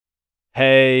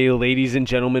Hey, ladies and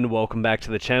gentlemen, welcome back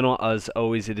to the channel. As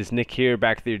always, it is Nick here,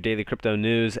 back with your daily crypto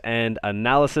news and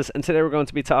analysis. And today we're going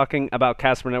to be talking about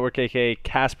Casper Network, aka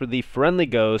Casper the Friendly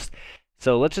Ghost.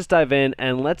 So let's just dive in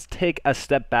and let's take a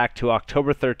step back to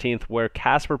October 13th, where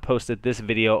Casper posted this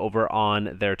video over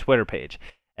on their Twitter page.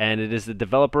 And it is the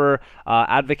developer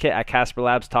advocate at Casper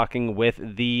Labs talking with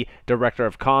the director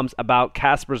of comms about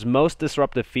Casper's most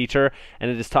disruptive feature, and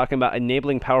it is talking about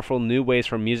enabling powerful new ways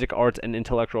for music, arts, and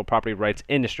intellectual property rights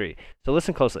industry. So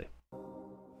listen closely.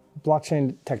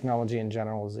 Blockchain technology in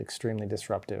general is extremely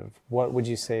disruptive. What would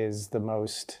you say is the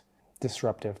most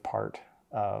disruptive part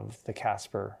of the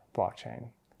Casper blockchain?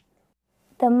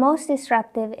 The most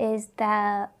disruptive is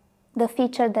the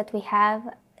feature that we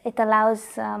have. It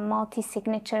allows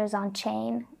multi-signatures on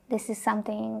chain. This is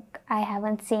something I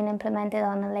haven't seen implemented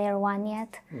on a layer 1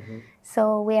 yet.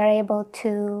 So we are able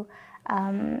to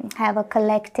have a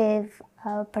collective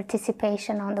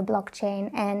participation on the blockchain,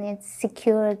 and it's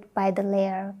secured by the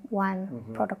layer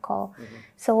 1 protocol.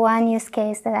 So one use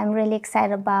case that I'm really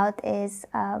excited about is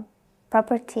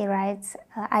property rights,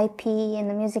 IP in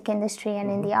the music industry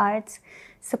and in the arts,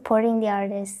 supporting the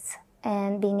artists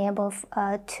and being able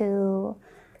to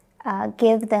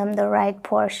give them the right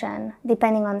portion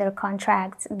depending on their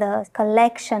contracts. The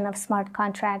collection of smart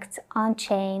contracts on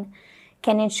chain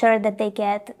can ensure that they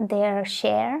get their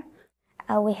share.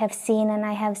 We have seen, and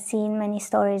I have seen many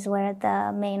stories where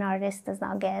the main artist does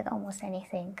not get almost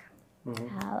anything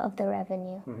of the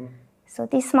revenue. So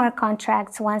these smart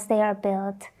contracts, once they are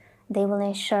built, they will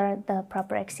ensure the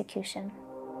proper execution.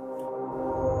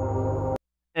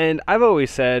 And I've always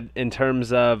said, in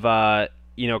terms of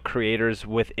creators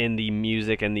within the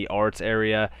music and the arts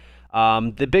area,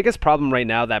 the biggest problem right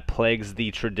now that plagues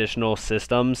the traditional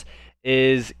systems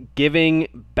is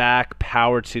giving back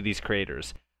power to these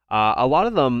creators. A lot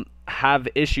of them have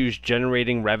issues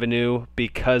generating revenue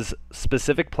because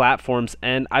specific platforms,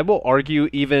 and I will argue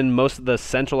even most of the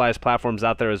centralized platforms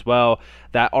out there as well,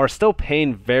 that are still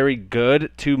paying very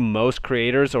good to most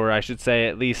creators, or I should say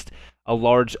at least a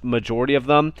large majority of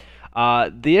them.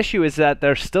 The issue is that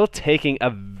they're still taking a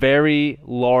very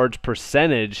large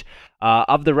percentage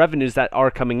of the revenues that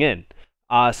are coming in.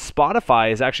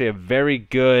 Spotify is actually a very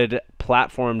good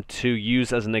platform to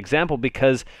use as an example,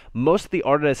 because most of the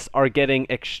artists are getting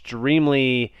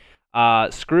extremely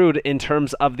screwed in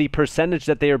terms of the percentage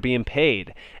that they are being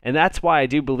paid. And that's why I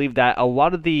do believe that a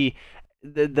lot of the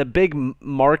big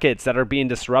markets that are being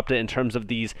disrupted in terms of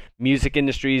these music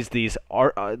industries, these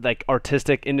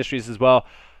artistic industries as well,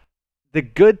 the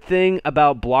good thing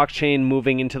about blockchain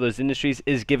moving into those industries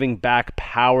is giving back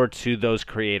power to those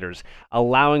creators,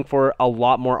 allowing for a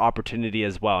lot more opportunity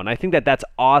as well. And I think that that's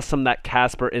awesome that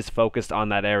Casper is focused on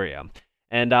that area.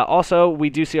 And also, we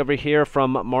do see over here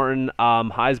from Martin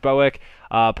Heisbowick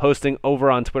posting over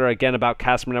on Twitter again about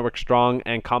Casper Network's strong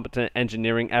and competent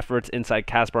engineering efforts inside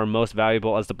Casper are most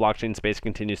valuable as the blockchain space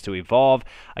continues to evolve.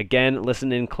 Again,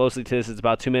 listen in closely to this. It's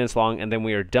about 2 minutes long, and then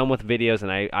we are done with videos,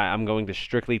 and I'm going to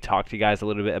strictly talk to you guys a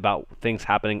little bit about things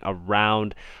happening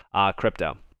around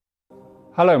crypto.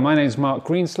 Hello, my name is Mark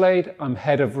Greenslade. I'm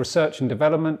Head of Research and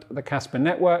Development at the Casper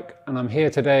Network, and I'm here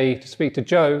today to speak to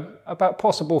Joe about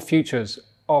possible futures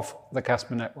of the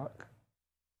Casper Network.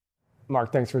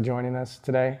 Mark, thanks for joining us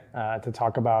today to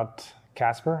talk about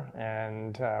Casper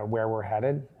and where we're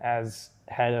headed. As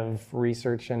Head of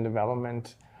Research and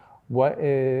Development, what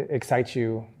excites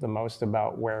you the most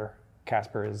about where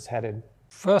Casper is headed?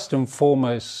 First and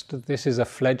foremost, this is a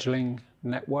fledgling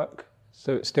network,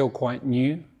 so it's still quite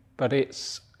new, but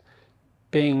it's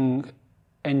being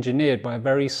engineered by a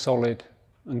very solid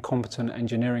and competent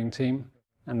engineering team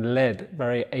and led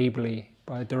very ably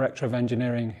by a director of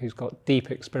engineering who's got deep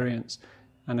experience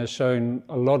and has shown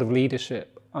a lot of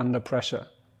leadership under pressure.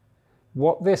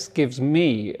 What this gives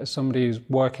me, as somebody who's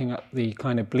working at the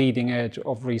kind of bleeding edge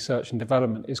of research and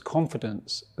development, is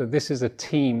confidence that this is a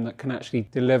team that can actually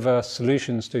deliver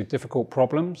solutions to difficult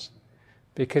problems,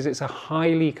 because it's a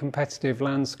highly competitive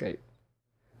landscape.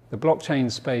 The blockchain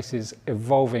space is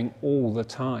evolving all the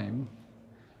time,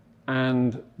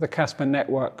 and the Casper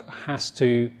network has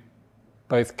to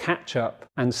both catch up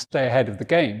and stay ahead of the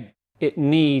game. It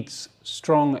needs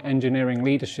strong engineering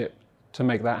leadership to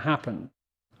make that happen.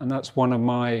 And that's one of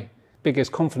my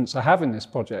biggest confidence I have in this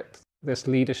project. This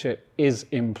leadership is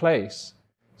in place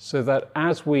so that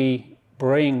as we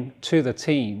bring to the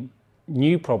team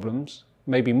new problems,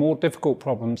 maybe more difficult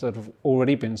problems that have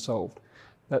already been solved,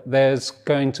 that there's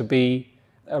going to be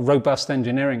a robust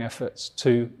engineering efforts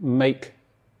to make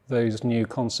those new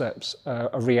concepts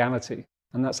a reality.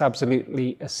 And that's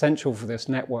absolutely essential for this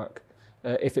network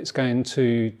if it's going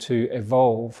to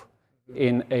evolve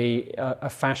in a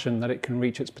fashion that it can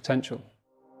reach its potential.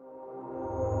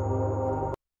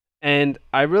 And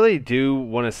I really do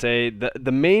want to say that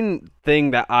the main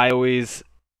thing that I always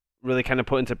really kind of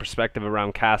put into perspective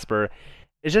around Casper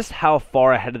is just how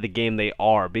far ahead of the game they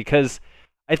are, because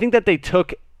I think that they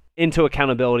took into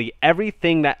accountability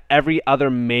everything that every other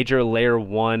major layer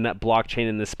 1 blockchain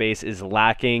in the space is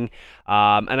lacking.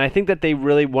 And I think that they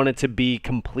really wanted to be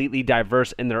completely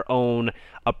diverse in their own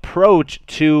approach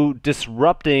to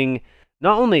disrupting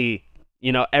not only,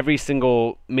 every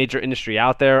single major industry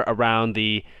out there around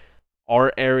the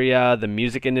art area, the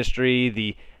music industry,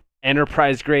 the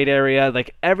enterprise grade area,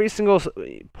 like every single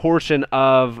portion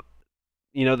of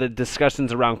the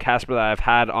discussions around Casper that I've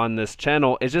had on this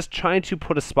channel is just trying to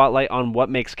put a spotlight on what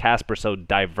makes Casper so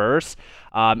diverse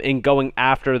in going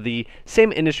after the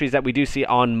same industries that we do see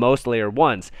on most layer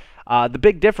 1s. The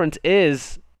big difference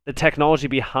is the technology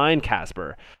behind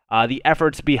Casper, the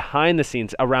efforts behind the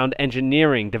scenes around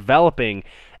engineering, developing,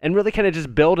 and really kind of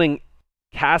just building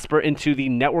Casper into the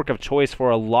network of choice for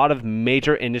a lot of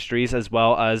major industries as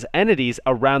well as entities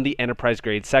around the enterprise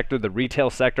grade sector, the retail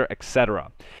sector,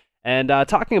 etc. And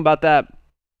talking about that,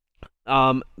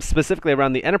 specifically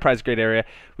around the enterprise grade area,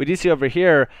 we do see over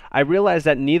here, I realized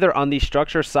that neither on the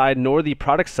structure side nor the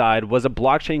product side was a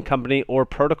blockchain company or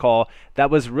protocol that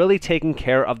was really taking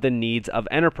care of the needs of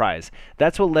enterprise.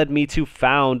 That's what led me to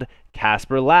found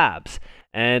Casper Labs.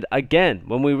 And again,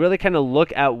 when we really kind of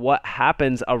look at what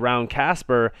happens around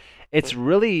Casper, it's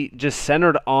really just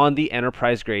centered on the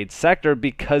enterprise grade sector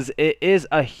because it is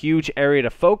a huge area to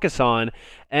focus on,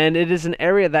 and it is an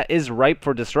area that is ripe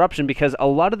for disruption because a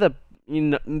lot of the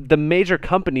major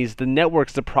companies, the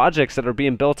networks, the projects that are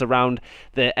being built around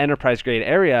the enterprise grade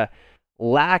area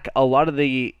lack a lot of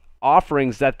the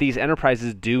offerings that these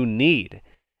enterprises do need.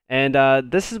 And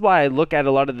this is why I look at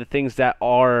a lot of the things that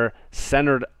are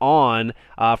centered on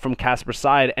from Casper's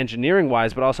side,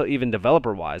 engineering-wise, but also even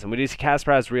developer-wise. And we do see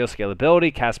Casper has real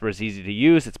scalability. Casper is easy to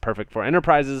use. It's perfect for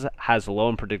enterprises, has low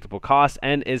and predictable costs,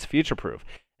 and is future-proof.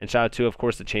 And shout out to, of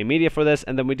course, the Chain Media for this.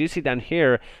 And then we do see down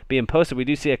here being posted, we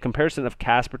do see a comparison of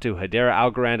Casper to Hedera,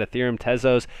 Algorand, Ethereum,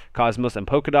 Tezos, Cosmos, and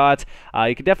Polkadot.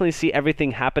 You can definitely see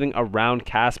everything happening around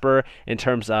Casper in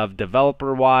terms of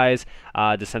developer-wise,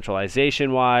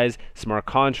 decentralization-wise, smart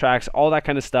contracts, all that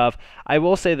kind of stuff. I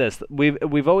will say this,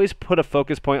 we've always put a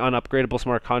focus point on upgradable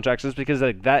smart contracts just because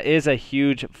that is a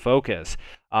huge focus.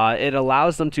 It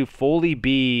allows them to fully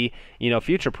be,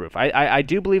 future-proof. I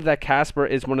do believe that Casper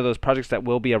is one of those projects that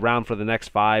will be around for the next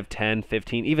 5, 10,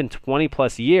 15, even 20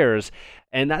 plus years.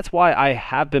 And that's why I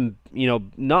have been,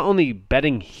 not only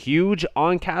betting huge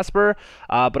on Casper,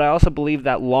 but I also believe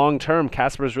that long-term,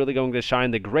 Casper is really going to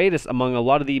shine the greatest among a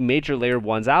lot of the major layer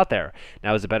 1s out there.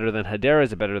 Now, is it better than Hedera?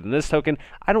 Is it better than this token?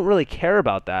 I don't really care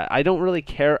about that. I don't really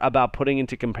care about putting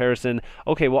into comparison,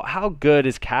 okay, well, how good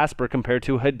is Casper compared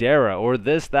to Hedera or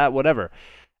this, that, whatever?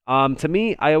 To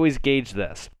me, I always gauge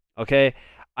this, okay?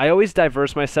 I always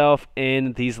diverse myself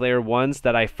in these layer 1s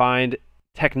that I find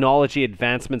technology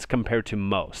advancements compared to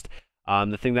most.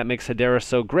 The thing that makes Hedera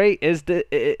so great is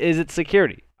its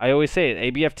security. I always say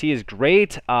it. ABFT is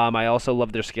great. I also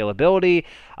love their scalability,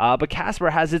 but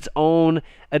Casper has its own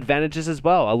advantages as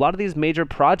well. A lot of these major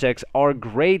projects are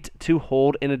great to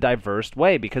hold in a diverse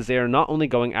way because they are not only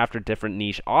going after different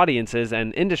niche audiences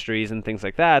and industries and things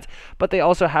like that, but they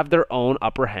also have their own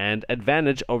upper hand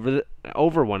advantage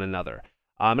over one another.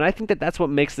 And I think that that's what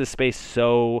makes this space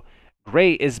so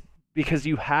great is because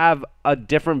you have a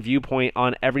different viewpoint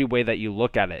on every way that you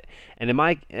look at it. And in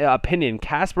my opinion,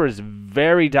 Casper is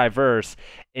very diverse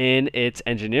in its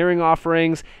engineering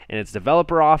offerings, in its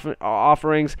developer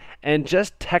offerings, and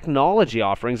just technology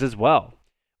offerings as well.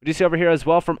 We do see over here as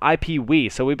well from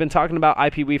IPWE. So we've been talking about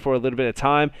IPWE for a little bit of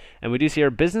time, and we do see our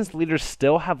business leaders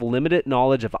still have limited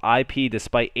knowledge of IP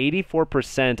despite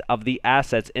 84% of the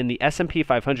assets in the S&P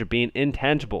 500 being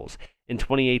intangibles in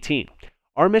 2018.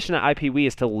 Our mission at IPWE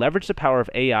is to leverage the power of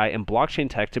AI and blockchain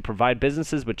tech to provide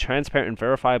businesses with transparent and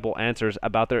verifiable answers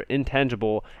about their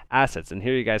intangible assets. And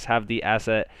here you guys have the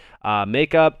asset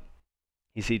makeup.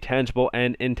 You see tangible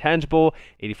and intangible.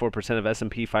 84% of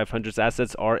S&P 500's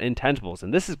assets are intangibles.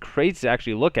 And this is crazy to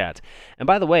actually look at. And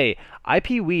by the way,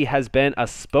 IPWE has been a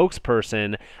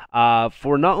spokesperson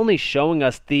for not only showing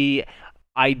us the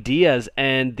ideas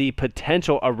and the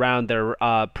potential around their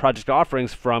project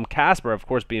offerings from Casper, of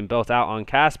course being built out on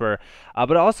Casper,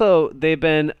 but also they've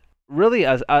been really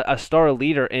a star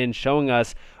leader in showing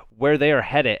us where they are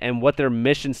headed and what their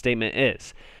mission statement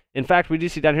is. In fact, we do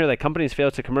see down here that companies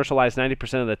fail to commercialize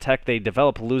 90% of the tech they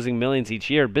develop, losing millions each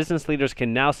year. Business leaders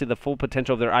can now see the full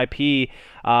potential of their IP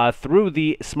through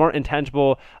the smart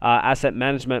intangible asset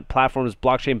management platforms,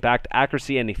 blockchain-backed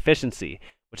accuracy and efficiency,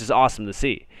 which is awesome to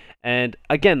see. And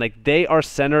again, like, they are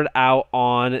centered out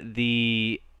on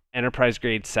the enterprise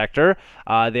grade sector.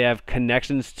 They have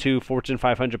connections to Fortune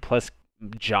 500 plus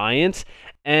giants,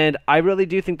 and I really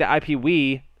do think that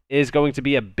IPWE is going to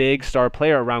be a big star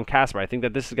player around Casper. I think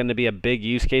that this is going to be a big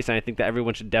use case, and I think that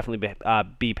everyone should definitely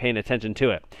be paying attention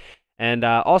to it. And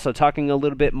also, talking a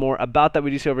little bit more about that,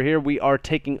 we do see over here, we are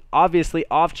taking obviously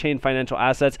off-chain financial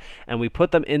assets and we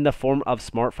put them in the form of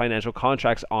smart financial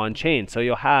contracts on-chain. So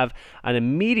you'll have an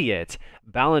immediate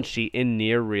balance sheet in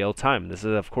near real time. This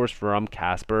is, of course, from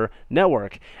Casper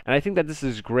Network. And I think that this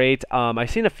is great. I've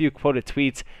seen a few quoted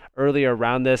tweets earlier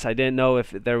around this. I didn't know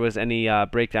if there was any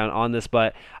breakdown on this,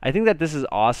 but I think that this is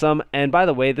awesome. And by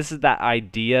the way, this is that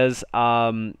Ideas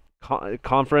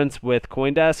conference with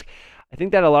CoinDesk. I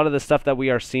think that a lot of the stuff that we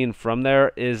are seeing from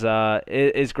there is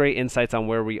great insights on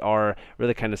where we are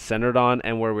really kind of centered on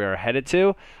and where we are headed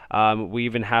to. We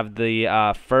even have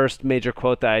the first major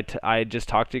quote that I just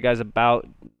talked to you guys about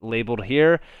labeled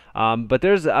here. But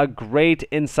there's a great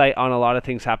insight on a lot of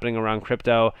things happening around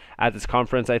crypto at this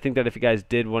conference. I think that if you guys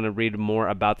did want to read more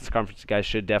about this conference, you guys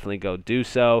should definitely go do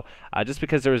so, just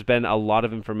because there has been a lot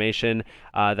of information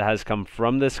that has come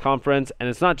from this conference. And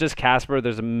it's not just Casper,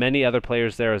 there's many other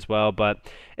players there as well, but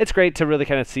it's great to really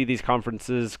kind of see these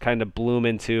conferences kind of bloom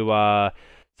into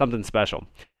something special.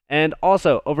 And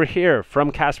also, over here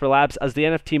from Casper Labs, as the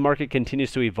NFT market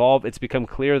continues to evolve, it's become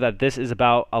clear that this is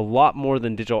about a lot more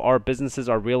than digital art. Businesses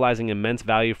are realizing immense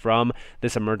value from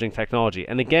this emerging technology.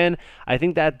 And again, I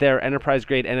think that their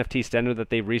enterprise-grade NFT standard that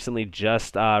they recently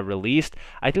just released,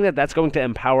 I think that that's going to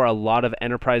empower a lot of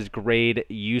enterprise-grade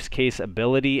use case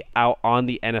ability out on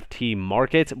the NFT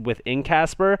market within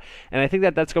Casper. And I think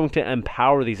that that's going to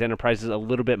empower these enterprises a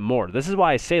little bit more. This is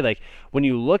why I say, like, when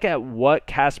you look at what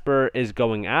Casper is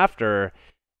going after,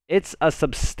 it's a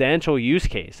substantial use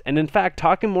case. And in fact,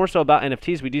 talking more so about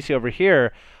NFTs, we do see over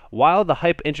here, while the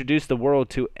hype introduced the world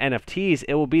to NFTs,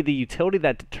 it will be the utility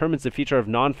that determines the future of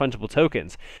non-fungible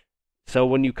tokens. So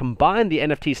when you combine the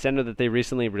NFT standard that they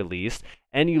recently released,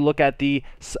 and you look at the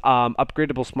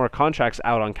upgradable smart contracts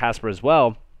out on Casper as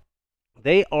well,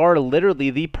 they are literally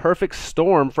the perfect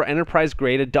storm for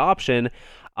enterprise-grade adoption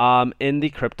in the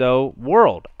crypto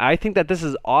world. I think that this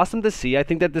is awesome to see. I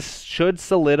think that this should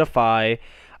solidify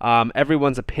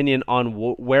everyone's opinion on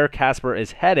where Casper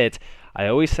is headed. I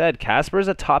always said Casper is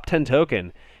a top 10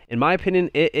 token. In my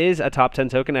opinion, it is a top 10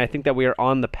 token. I think that we are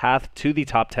on the path to the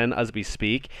top 10 as we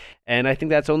speak. And I think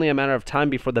that's only a matter of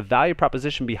time before the value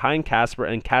proposition behind Casper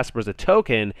and Casper as a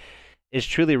token is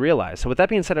truly realized. So with that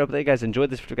being said, I hope that you guys enjoyed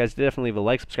this. If you guys did, definitely leave a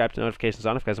like, subscribe to notifications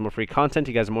on. If you guys have more free content,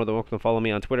 you guys are more than welcome to follow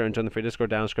me on Twitter and join the free Discord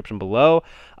down in the description below.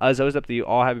 As always, up to you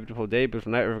all. Have a beautiful day,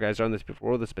 beautiful night, wherever you guys are in this beautiful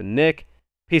world. This has been Nick.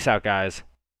 Peace out, guys.